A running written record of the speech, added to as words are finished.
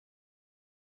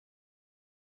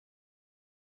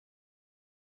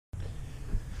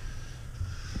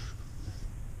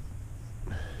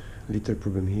Little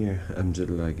problem here, I'm jet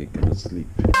lag, I cannot sleep.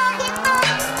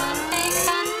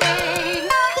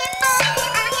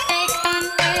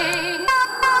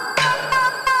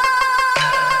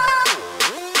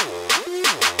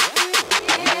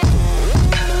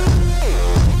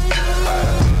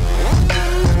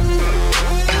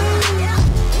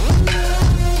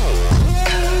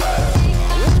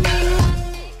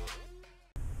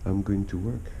 I'm going to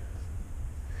work.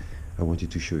 I wanted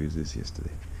to show you this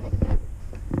yesterday.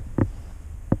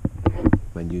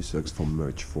 My new socks from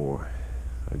Merch 4.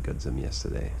 I got them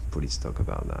yesterday. Please talk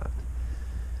about that.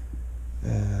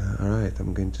 Alright,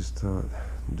 I'm going to start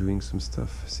doing some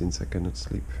stuff since I cannot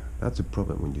sleep. That's a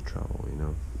problem when you travel, you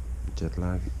know. Jet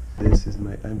lag. This is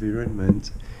my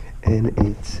environment and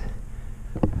it's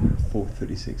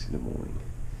 4:36 in the morning.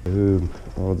 Boom,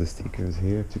 all the stickers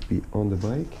here to be on the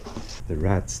bike. The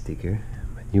rat sticker,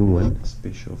 my new one,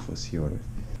 special for Sea Otter.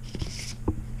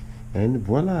 And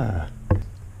voila!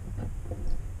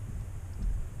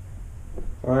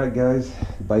 Alright guys,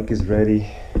 bike is ready.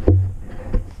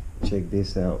 Check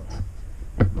this out.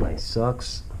 My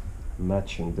socks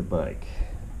matching the bike.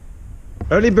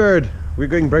 Early bird, we're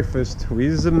going breakfast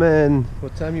with the man.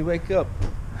 What time you wake up?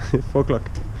 4 o'clock.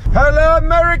 Hello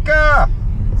America!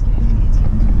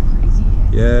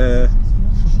 Yeah.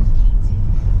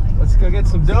 Let's go get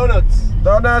some donuts.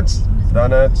 Donuts!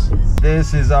 Donuts.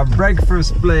 This is our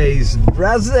breakfast place.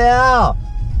 Brazil!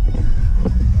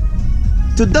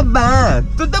 To the bar!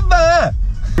 To the bar!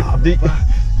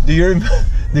 Do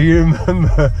you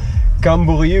remember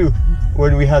Camboriú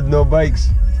when we had no bikes?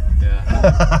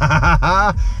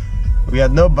 Yeah. We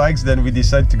had no bikes, then we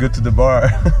decided to go to the bar.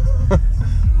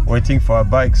 Waiting for our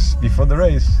bikes before the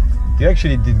race. You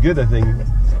actually did good, I think.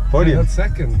 Podium. I got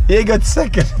second. He got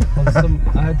second.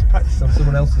 I had to practice on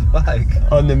someone else's bike.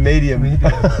 On the medium.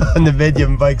 On the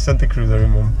medium bike, Santa Cruz, I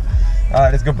remember.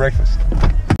 Alright, let's go breakfast.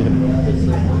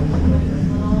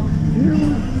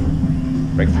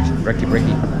 Breakfast,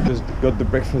 brekkie. Just got the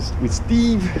breakfast with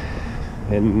Steve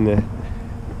and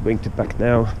going to pack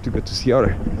now to go to Sea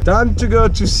Otter. Time to go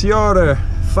to Sea Otter,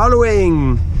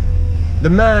 following the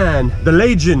man, the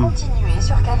legend.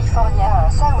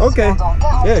 Okay.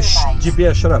 Yeah,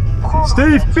 GPS, shut up.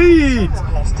 Steve Pete!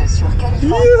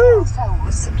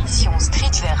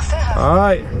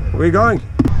 Alright, we're going.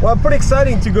 Well, pretty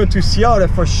exciting to go to Sea Otter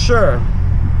for sure.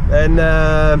 And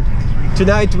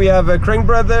tonight we have a Crank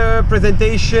Brother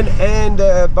presentation and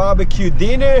a barbecue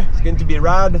dinner. It's going to be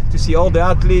rad to see all the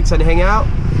athletes and hang out.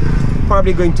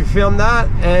 Probably going to film that.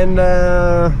 And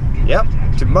yep,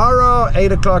 tomorrow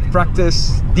 8 o'clock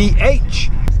practice DH.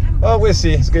 Oh, we'll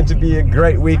see. It's going to be a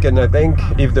great weekend, I think.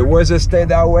 If the weather stays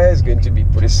that way, it's going to be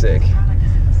pretty sick.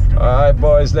 Alright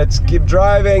boys, let's keep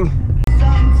driving.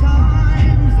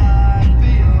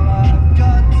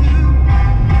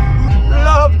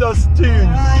 Love those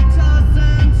tunes.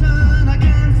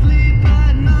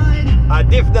 I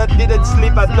didn't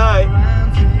sleep at night.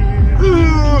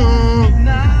 Ooh.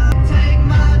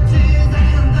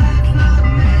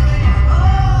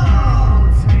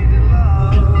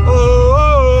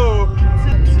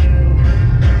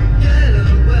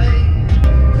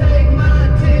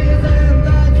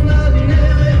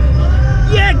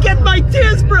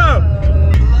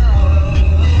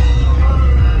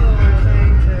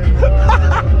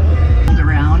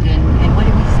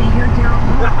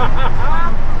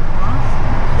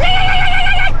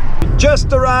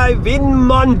 Just arrived in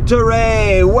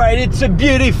Monterey, where it's a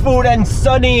beautiful and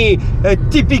sunny,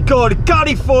 typical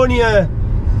California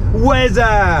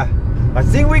weather. I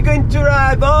think we're going to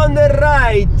arrive on the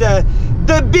right,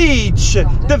 the beach,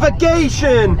 the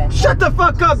vacation. Shut the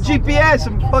fuck up, GPS,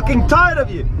 I'm fucking tired of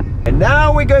you. And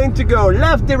now we're going to go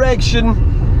left direction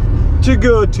to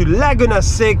go to Laguna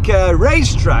Seca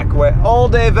racetrack, where all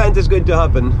the event is going to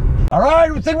happen. All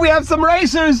right, we think we have some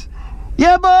racers.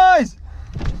 Yeah, boys.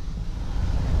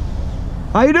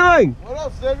 How you doing? What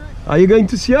up, Cedric? Are you going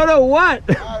to Sea Otter or what?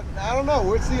 I don't know.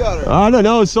 Where's Sea Otter? I don't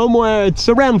know, somewhere. It's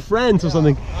around France or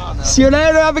something. See you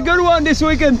later. Have a good one this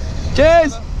weekend.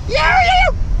 Cheers. Yeah.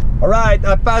 Alright,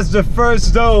 I passed the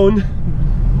first zone,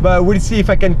 but we'll see if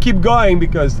I can keep going,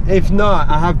 because if not,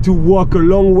 I have to walk a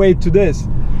long way to this.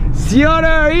 Sea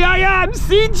Otter, here I am.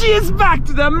 CG is back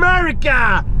to the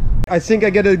America. I think I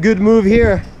get a good move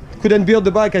here. Couldn't build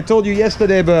the bike, I told you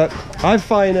yesterday, but I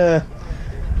find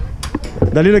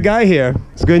the little guy here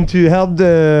is going to help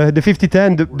the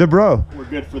 5010, the bro. We're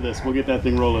good for this. We'll get that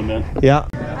thing rolling, man. Yeah.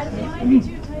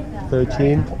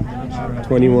 13,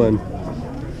 21.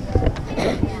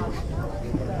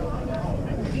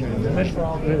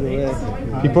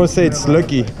 People say it's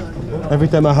lucky. Every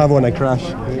time I have one, I crash.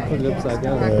 Put it upside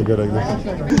down. Yeah, I go like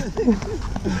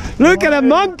this. Look at a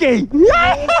monkey!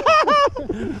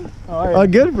 Oh,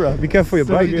 good, bro. Be careful your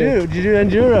bike. Did you do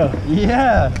enduro?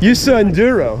 Yeah. You saw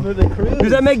enduro. For the cruise.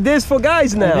 Does that make this for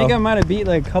guys now? I think I might have beat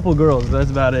like a couple girls, but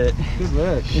that's about it. Good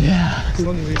work. Yeah. As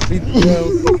long as we beat the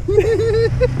world.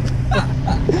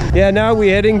 Yeah, now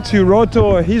we're heading to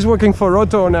Rotor. He's working for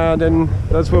Rotor now, then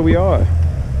that's where we are.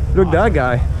 Look, that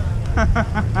guy.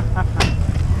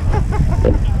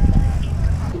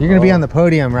 You're gonna be on the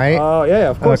podium, right? Oh, yeah,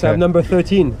 of course. I have number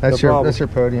 13. That's no your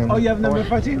podium. Oh, you have number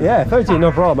 14? Yeah, 13,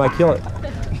 no problem. I kill it.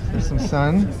 There's some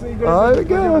sun. Oh, there we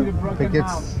go. If it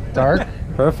gets dark,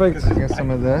 Perfect. get some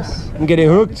of this. I'm getting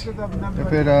hooked.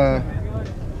 If it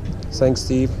Thanks,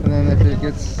 Steve. and then if it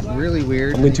gets really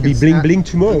weird, I'm going to be bling bling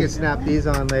tomorrow. You can snap these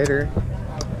on later.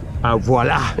 Ah,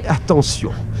 voilà.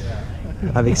 Attention.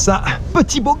 Avec ça,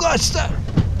 petit beau gosse.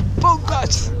 Beau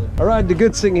gosse. All right, the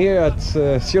good thing here at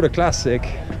Sea Otter Classic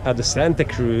at the Santa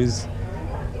Cruz,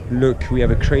 look, we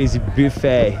have a crazy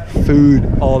buffet, food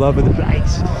all over the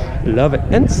place. Love it.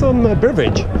 And some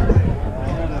beverage.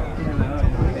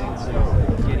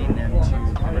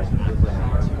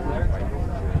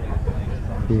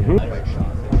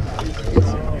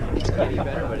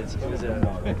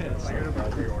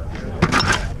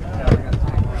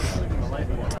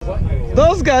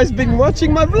 Those guys been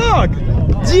watching my vlog.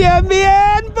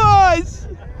 GMBN boys!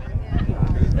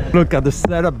 Look at the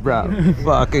setup, bro.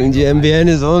 Fucking GMBN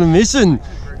is on a mission.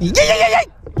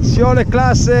 Sea Otter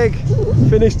Classic.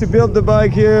 Finished to build the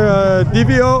bike here.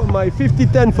 DVO, my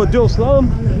 5010 for dual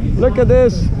slalom. Look at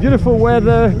this, beautiful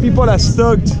weather. People are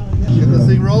stoked. Get this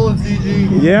thing rolling,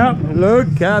 CG. Yeah, look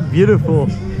how beautiful.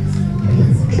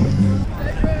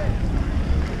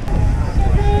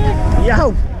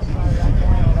 Yo!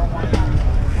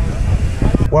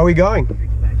 Where are we going?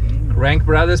 Rank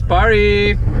Brothers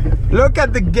party! Look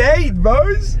at the gate,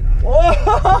 boys!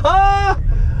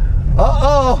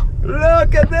 Uh-oh!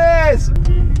 Look at this!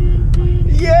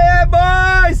 Yeah,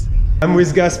 boys! I'm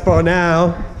with Gaspar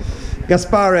now.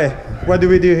 Gaspare, what do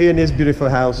we do here in this beautiful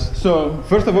house? So,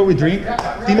 first of all, we drink.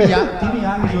 Timmy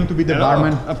Young is going to be the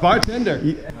barman. A bartender.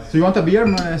 So, you want a beer,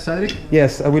 Cedric?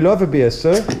 Yes, I will love a beer,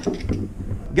 sir.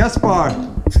 Gaspar,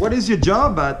 what is your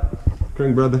job at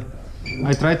Crank Brother?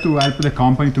 I try to help the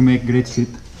company to make great shit.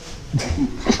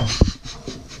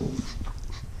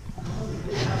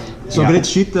 So, great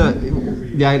shit,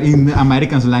 yeah, in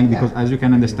American slang, because as you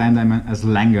can understand, I'm a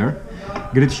slanger.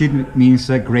 Great shit means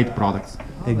great products.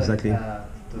 Exactly.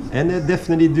 And they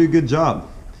definitely do a good job.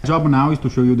 Job now is to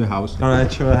show you the house. All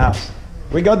right, show the house.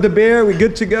 We got the beer, we're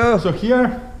good to go. So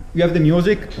here we have the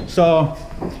music. So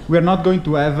we're not going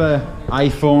to have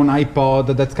iPhone,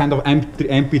 iPod, that kind of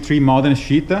MP3 modern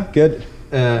shit. Good.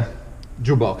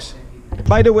 Jukebox.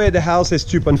 By the way, the house is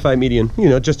 2.5 million, you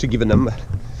know, just to give a number.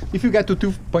 If you get to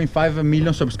 2.5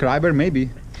 million subscribers, maybe.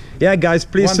 Yeah, guys,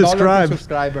 please $1 subscribe. per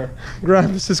subscriber.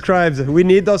 Grab subscribes. We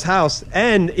need those house.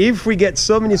 And if we get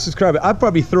so many subscribers, I'll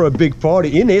probably throw a big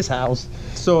party in his house.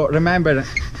 So remember,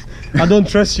 I don't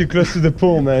trust you close to the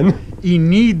pool, man. he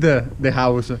need the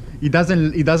house. He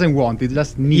doesn't want. He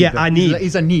just need. Yeah, I need.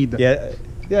 It's a need. Yeah,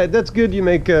 yeah, that's good. You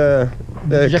make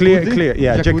Jacuzzi? clear.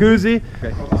 Yeah, jacuzzi.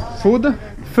 Okay. Food.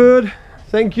 Food.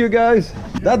 Thank you, guys.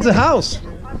 That's the house.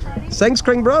 Thanks,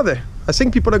 Crank Brother. I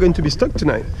think people are going to be stuck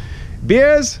tonight.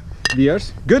 Beers.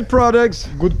 Beers. Good products.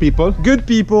 Good people. Good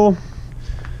people.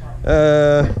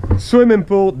 Swimming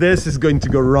pool. This is going to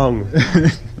go wrong.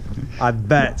 I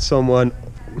bet someone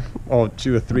or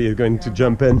 2 or 3 are going to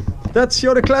jump in. That's Sea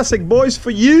Otter Classic, boys,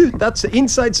 for you. That's the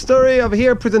inside story of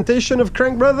here, presentation of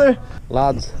Crank Brother.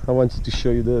 Lads, I wanted to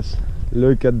show you this.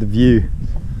 Look at the view.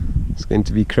 It's going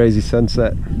to be crazy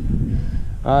sunset.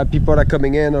 People are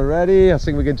coming in already. I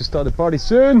think we're going to start the party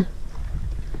soon.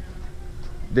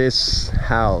 This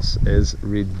house is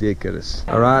ridiculous.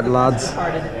 All right, lads.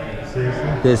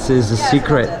 This is the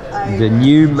secret. The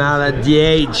new Mala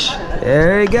DH.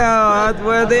 There you go, out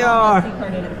where they are.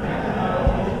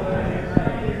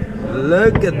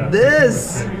 Look at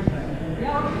this.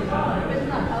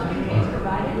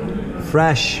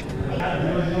 Fresh.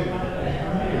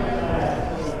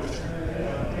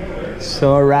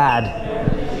 So rad.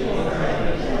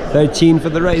 13 for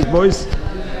the race, boys.